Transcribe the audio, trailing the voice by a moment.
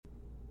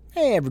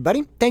Hey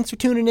everybody, thanks for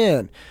tuning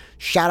in.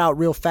 Shout out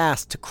real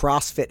fast to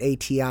CrossFit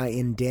ATI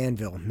in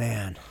Danville.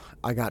 Man,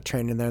 I got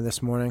trained in there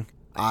this morning.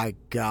 I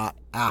got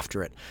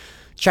after it.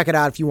 Check it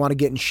out if you want to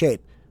get in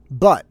shape.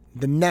 But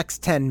the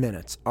next 10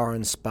 minutes are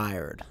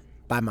inspired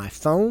by my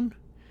phone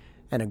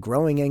and a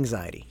growing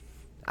anxiety.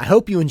 I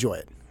hope you enjoy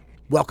it.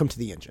 Welcome to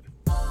the engine.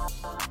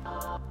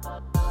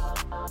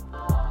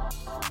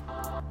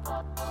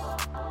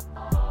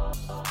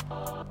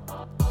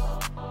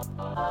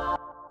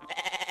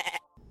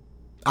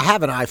 I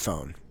have an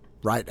iPhone,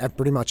 right?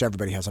 Pretty much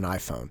everybody has an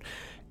iPhone.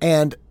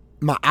 And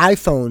my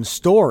iPhone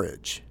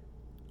storage,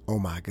 oh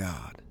my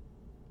God,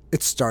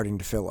 it's starting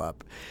to fill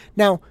up.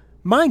 Now,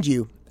 mind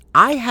you,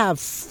 I have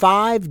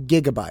 5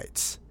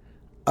 gigabytes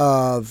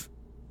of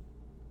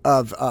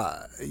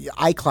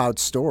iCloud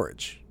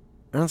storage.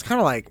 And it's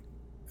kind of like,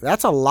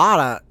 that's a lot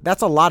of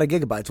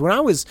gigabytes. When I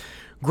was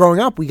growing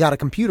up, we got a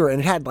computer and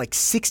it had like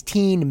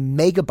 16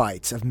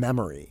 megabytes of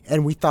memory.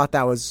 And we thought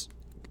that was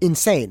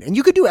insane. And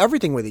you could do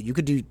everything with it. You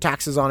could do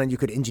taxes on it. You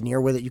could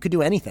engineer with it. You could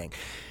do anything.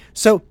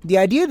 So the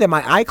idea that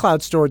my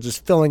iCloud storage is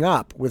filling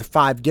up with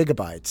 5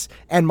 gigabytes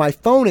and my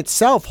phone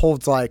itself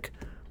holds like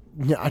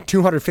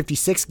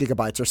 256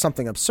 gigabytes or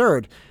something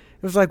absurd.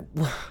 It was like,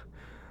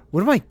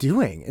 what am I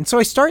doing? And so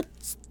I start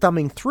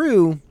thumbing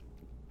through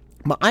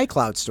my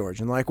iCloud storage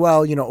and like,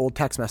 well, old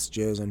text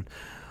messages and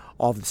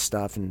all this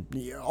stuff and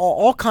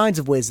all kinds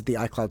of ways that the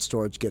iCloud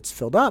storage gets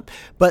filled up.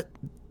 But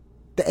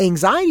the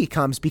anxiety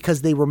comes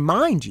because they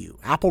remind you.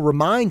 Apple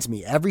reminds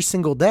me every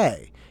single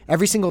day,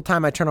 every single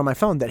time I turn on my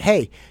phone that,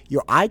 hey,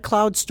 your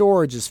iCloud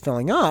storage is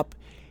filling up.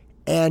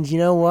 And you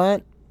know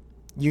what?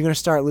 You're going to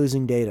start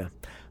losing data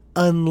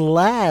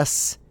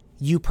unless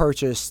you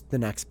purchase the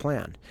next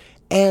plan.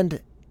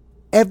 And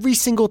every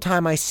single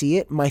time I see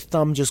it, my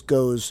thumb just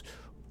goes,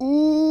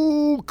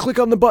 ooh, click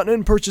on the button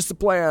and purchase the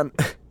plan.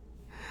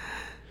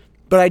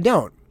 But I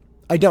don't.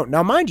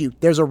 Now, mind you,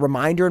 there's a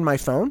reminder in my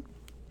phone.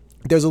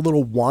 There's a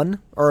little 1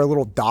 or a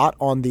little dot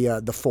on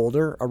the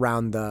folder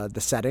around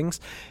the settings,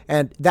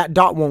 and that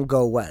dot won't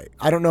go away.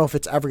 I don't know if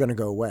it's ever going to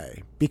go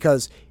away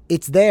because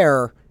it's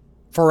there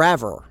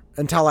forever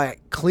until I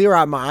clear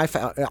out my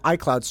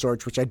iCloud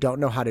storage, which I don't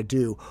know how to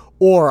do,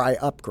 or I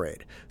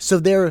upgrade. So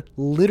they're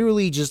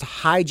literally just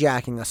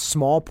hijacking a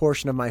small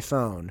portion of my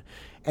phone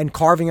and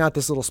carving out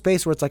this little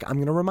space where it's like, I'm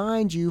going to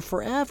remind you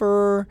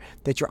forever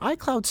that your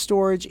iCloud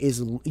storage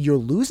you're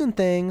losing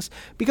things,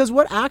 because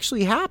what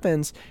actually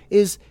happens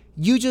is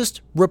you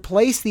just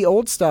replace the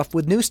old stuff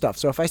with new stuff.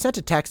 So if I sent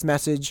a text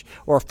message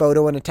or a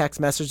photo in a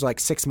text message like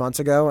 6 months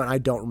ago, and I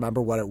don't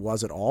remember what it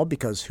was at all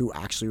because who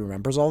actually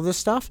remembers all this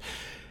stuff?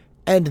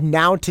 And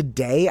now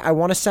today I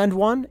want to send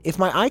one. If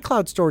my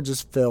iCloud storage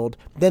is filled,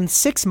 then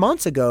 6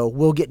 months ago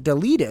will get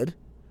deleted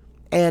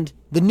and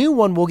the new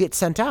one will get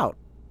sent out.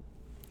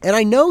 And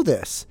I know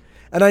this.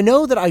 And I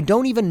know that I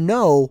don't even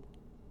know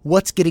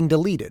what's getting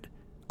deleted.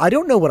 I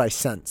don't know what I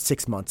sent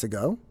 6 months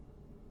ago,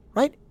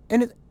 right?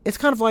 And it's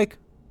kind of like,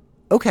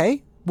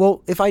 okay,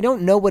 well, if I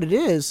don't know what it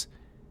is,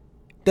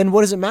 then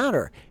what does it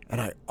matter?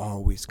 And I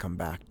always come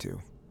back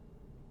to,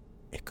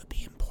 it could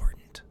be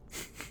important.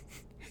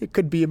 It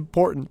could be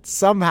important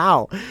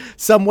somehow,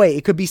 some way.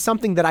 It could be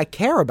something that I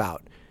care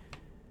about.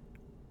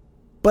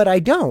 But I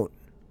don't.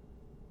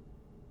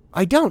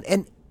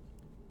 And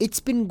it's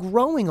been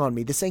growing on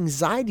me. This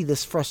anxiety,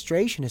 this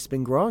frustration has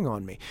been growing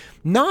on me.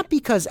 Not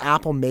because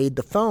Apple made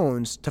the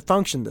phones to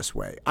function this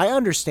way. I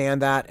understand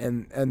that,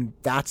 and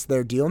that's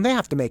their deal, and they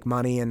have to make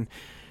money, and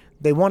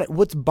they want it.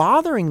 What's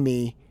bothering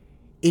me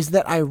is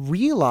that I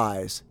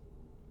realize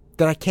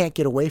that I can't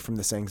get away from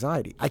this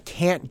anxiety. I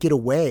can't get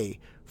away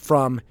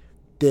from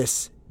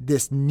this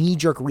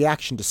knee-jerk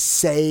reaction to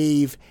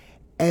save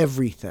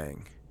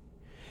everything.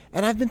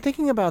 And I've been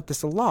thinking about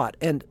this a lot,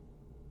 and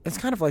it's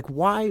kind of like,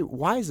 why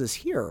is this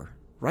here,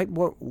 right?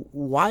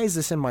 Why is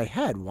this in my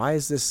head? Why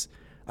is this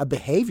a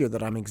behavior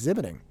that I'm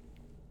exhibiting?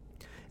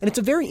 And it's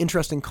a very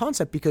interesting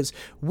concept because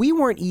we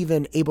weren't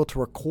even able to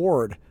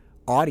record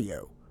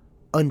audio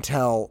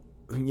until,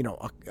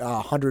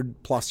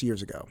 100 plus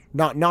years ago.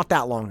 Not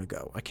that long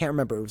ago. I can't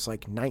remember. It was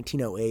like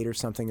 1908 or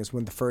something is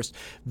when the first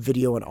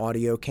video and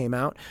audio came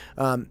out.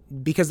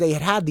 Because they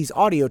had these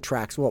audio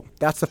tracks. Well,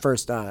 that's the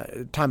first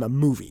time a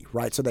movie,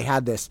 right? So they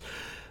had this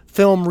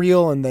film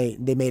reel, and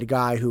they made a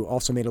guy who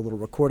also made a little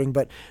recording.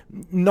 But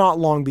not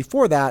long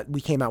before that,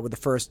 we came out with the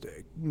first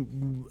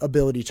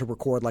ability to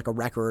record like a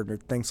record or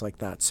things like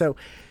that. So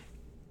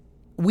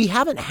we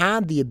haven't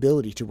had the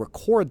ability to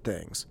record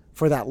things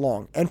for that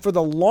long. And for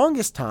the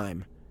longest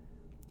time,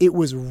 it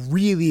was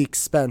really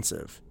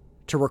expensive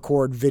to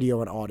record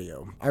video and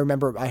audio. I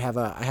remember I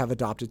have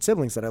adopted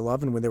siblings that I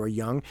love, and when they were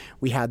young,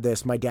 we had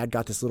this. My dad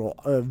got this little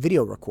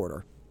video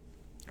recorder.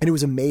 And it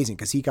was amazing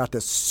because he got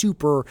this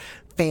super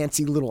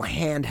fancy little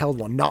handheld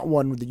one, not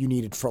one that you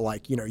needed for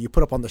like, you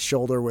put up on the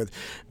shoulder with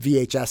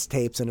VHS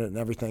tapes in it and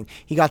everything.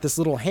 He got this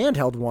little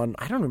handheld one.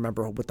 I don't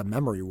remember what the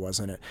memory was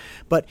in it,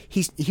 but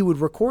he would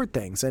record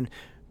things. And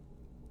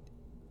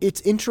it's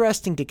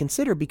interesting to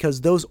consider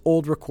because those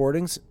old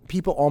recordings,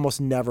 people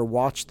almost never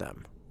watch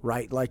them.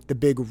 right? Like the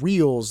big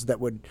reels that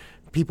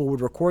people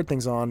would record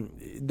things on.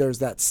 There's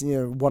that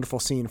wonderful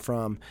scene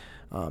from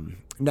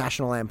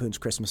National Lampoon's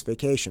Christmas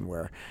Vacation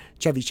where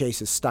Chevy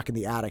Chase is stuck in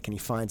the attic and he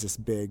finds this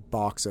big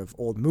box of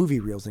old movie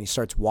reels and he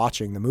starts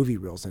watching the movie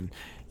reels and,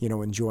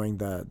 enjoying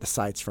the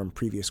sights from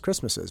previous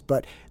Christmases.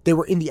 But they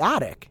were in the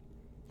attic,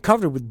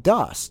 covered with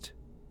dust,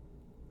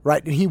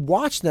 right? And he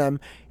watched them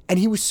and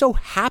he was so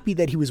happy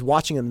that he was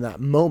watching them in that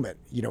moment.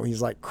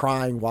 He's like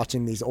crying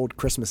watching these old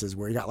Christmases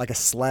where he got like a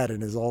sled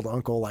and his old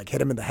uncle like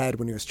hit him in the head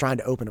when he was trying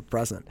to open a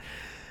present.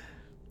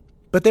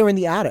 But they were in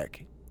the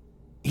attic.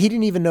 He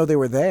didn't even know they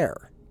were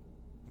there,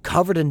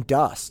 covered in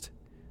dust,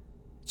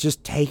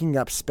 just taking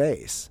up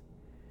space.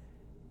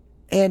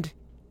 And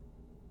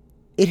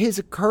it has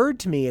occurred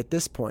to me at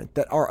this point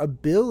that our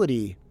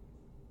ability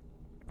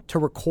to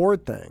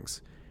record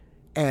things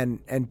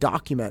and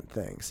document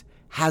things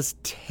has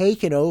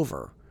taken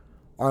over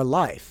our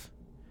life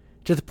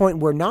to the point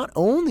where not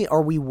only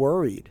are we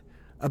worried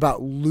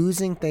about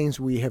losing things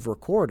we have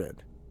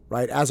recorded,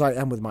 right, as I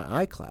am with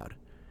my iCloud,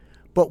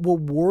 but we're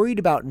worried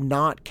about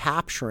not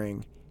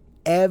capturing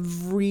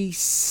every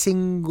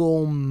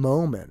single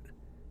moment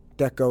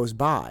that goes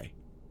by.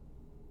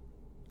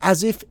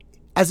 As if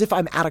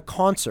I'm at a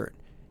concert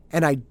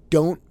and I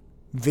don't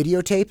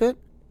videotape it,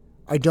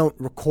 I don't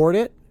record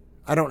it,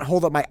 I don't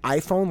hold up my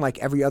iPhone like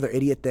every other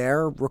idiot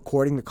there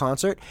recording the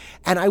concert,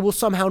 and I will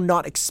somehow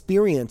not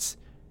experience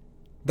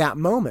that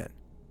moment,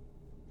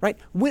 right?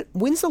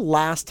 When's the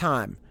last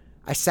time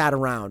I sat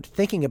around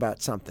thinking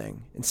about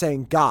something and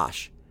saying,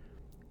 gosh,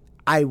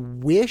 I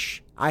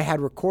wish I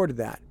had recorded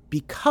that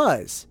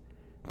because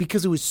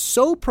it was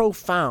so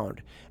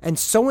profound and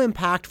so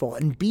impactful,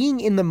 and being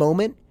in the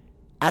moment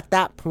at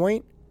that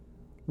point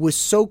was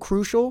so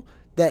crucial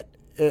that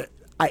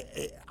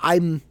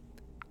I'm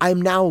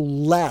now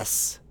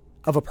less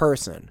of a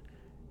person.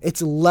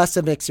 It's less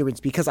of an experience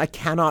because I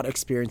cannot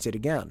experience it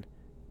again.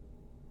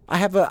 I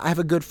have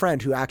a good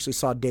friend who actually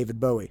saw David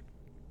Bowie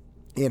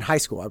in high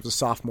school. I was a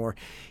sophomore.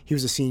 He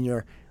was a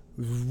senior,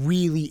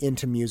 really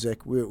into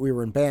music. We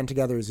were in band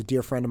together. He was a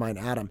dear friend of mine,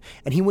 Adam.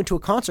 And he went to a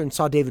concert and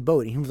saw David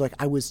Bowie. And he was like,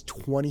 I was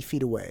 20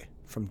 feet away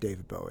from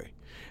David Bowie.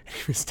 And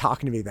he was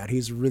talking to me about it. He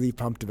was really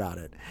pumped about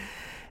it.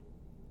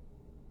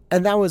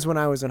 And that was when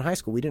I was in high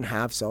school. We didn't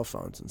have cell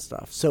phones and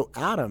stuff. So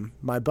Adam,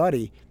 my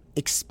buddy,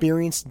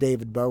 experienced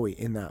David Bowie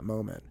in that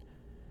moment.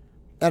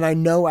 And I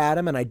know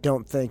Adam, and I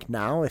don't think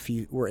now, if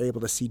he were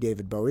able to see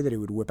David Bowie, that he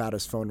would whip out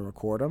his phone and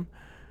record him.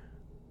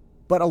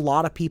 But a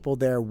lot of people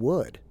there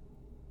would.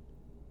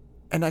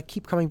 And I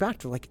keep coming back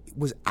to, like,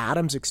 was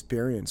Adam's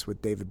experience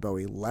with David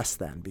Bowie less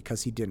than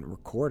because he didn't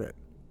record it?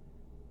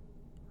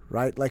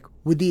 Right? Like,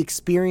 would the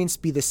experience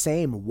be the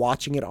same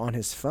watching it on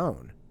his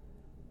phone?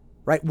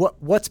 Right?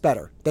 What's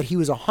better? That he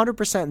was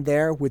 100%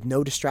 there with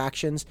no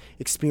distractions,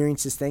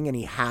 experienced this thing, and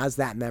he has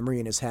that memory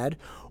in his head?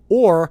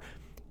 Or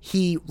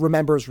he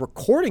remembers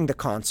recording the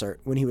concert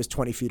when he was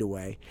 20 feet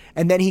away,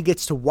 and then he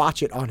gets to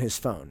watch it on his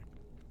phone.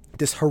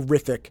 This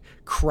horrific,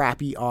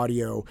 crappy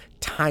audio,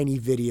 tiny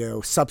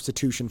video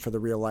substitution for the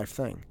real life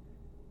thing.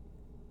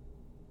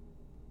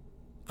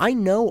 I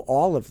know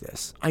all of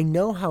this. I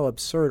know how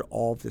absurd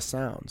all of this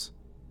sounds.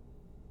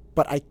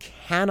 But I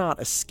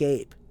cannot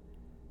escape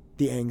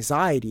the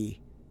anxiety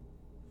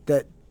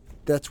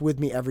that's with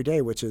me every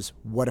day, which is,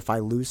 what if I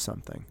lose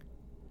something?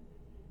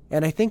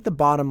 And I think the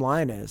bottom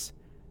line is,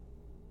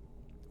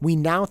 we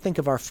now think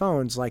of our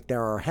phones like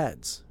they're our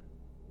heads.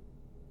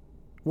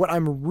 What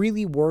I'm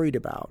really worried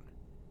about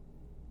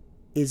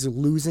is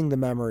losing the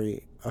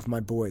memory of my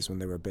boys when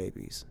they were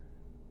babies.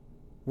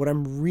 What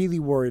I'm really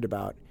worried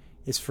about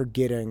is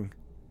forgetting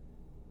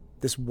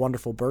this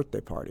wonderful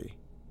birthday party.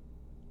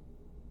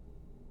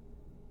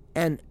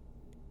 And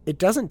it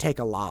doesn't take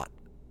a lot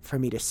for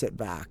me to sit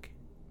back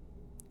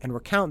and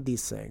recount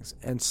these things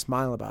and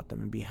smile about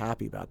them and be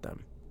happy about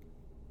them.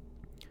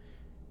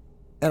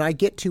 And I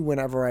get to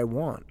whenever I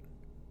want.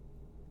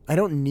 I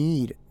don't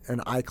need an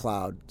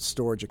iCloud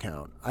storage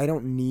account. I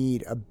don't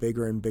need a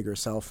bigger and bigger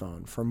cell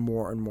phone for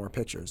more and more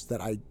pictures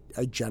that I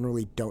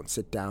generally don't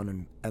sit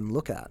down and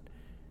look at.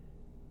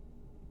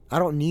 I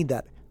don't need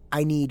that.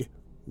 I need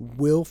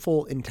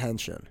willful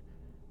intention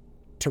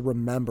to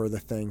remember the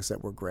things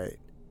that were great.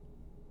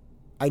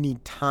 I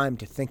need time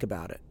to think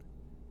about it.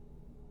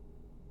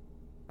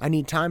 I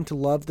need time to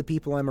love the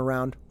people I'm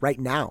around right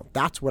now.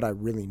 That's what I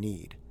really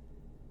need.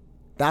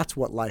 That's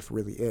what life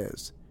really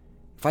is.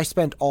 If I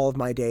spent all of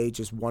my day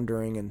just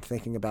wondering and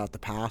thinking about the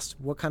past,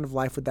 what kind of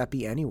life would that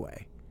be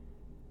anyway?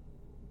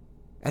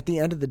 At the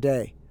end of the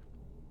day,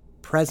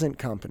 present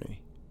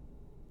company,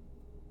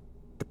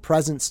 the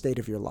present state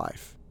of your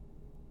life,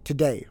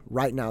 today,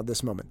 right now,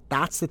 this moment,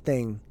 that's the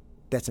thing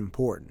that's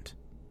important.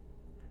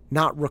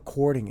 Not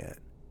recording it,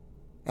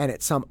 and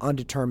at some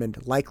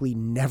undetermined, likely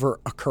never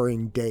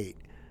occurring date,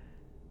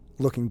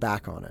 looking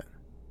back on it.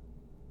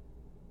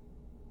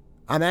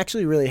 I'm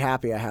actually really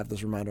happy I have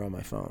this reminder on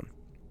my phone,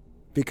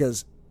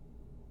 because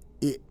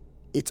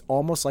it's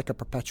almost like a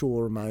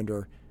perpetual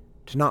reminder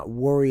to not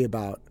worry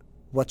about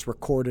what's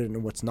recorded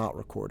and what's not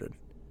recorded.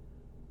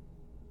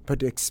 but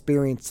to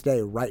experience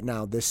today, right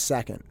now, this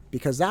second,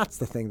 because that's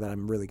the thing that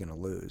I'm really going to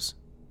lose.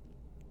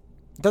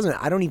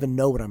 I don't even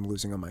know what I'm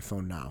losing on my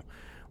phone now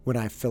when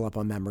I fill up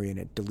on memory and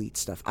it deletes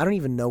stuff. I don't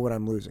even know what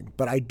I'm losing,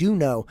 but I do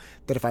know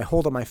that if I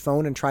hold up my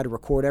phone and try to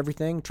record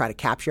everything, try to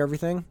capture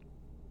everything,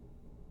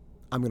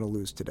 I'm going to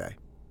lose today.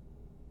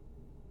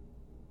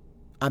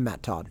 I'm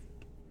Matt Todd,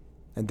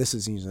 and this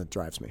is the news that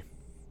drives me.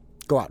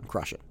 Go out and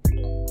crush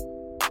it.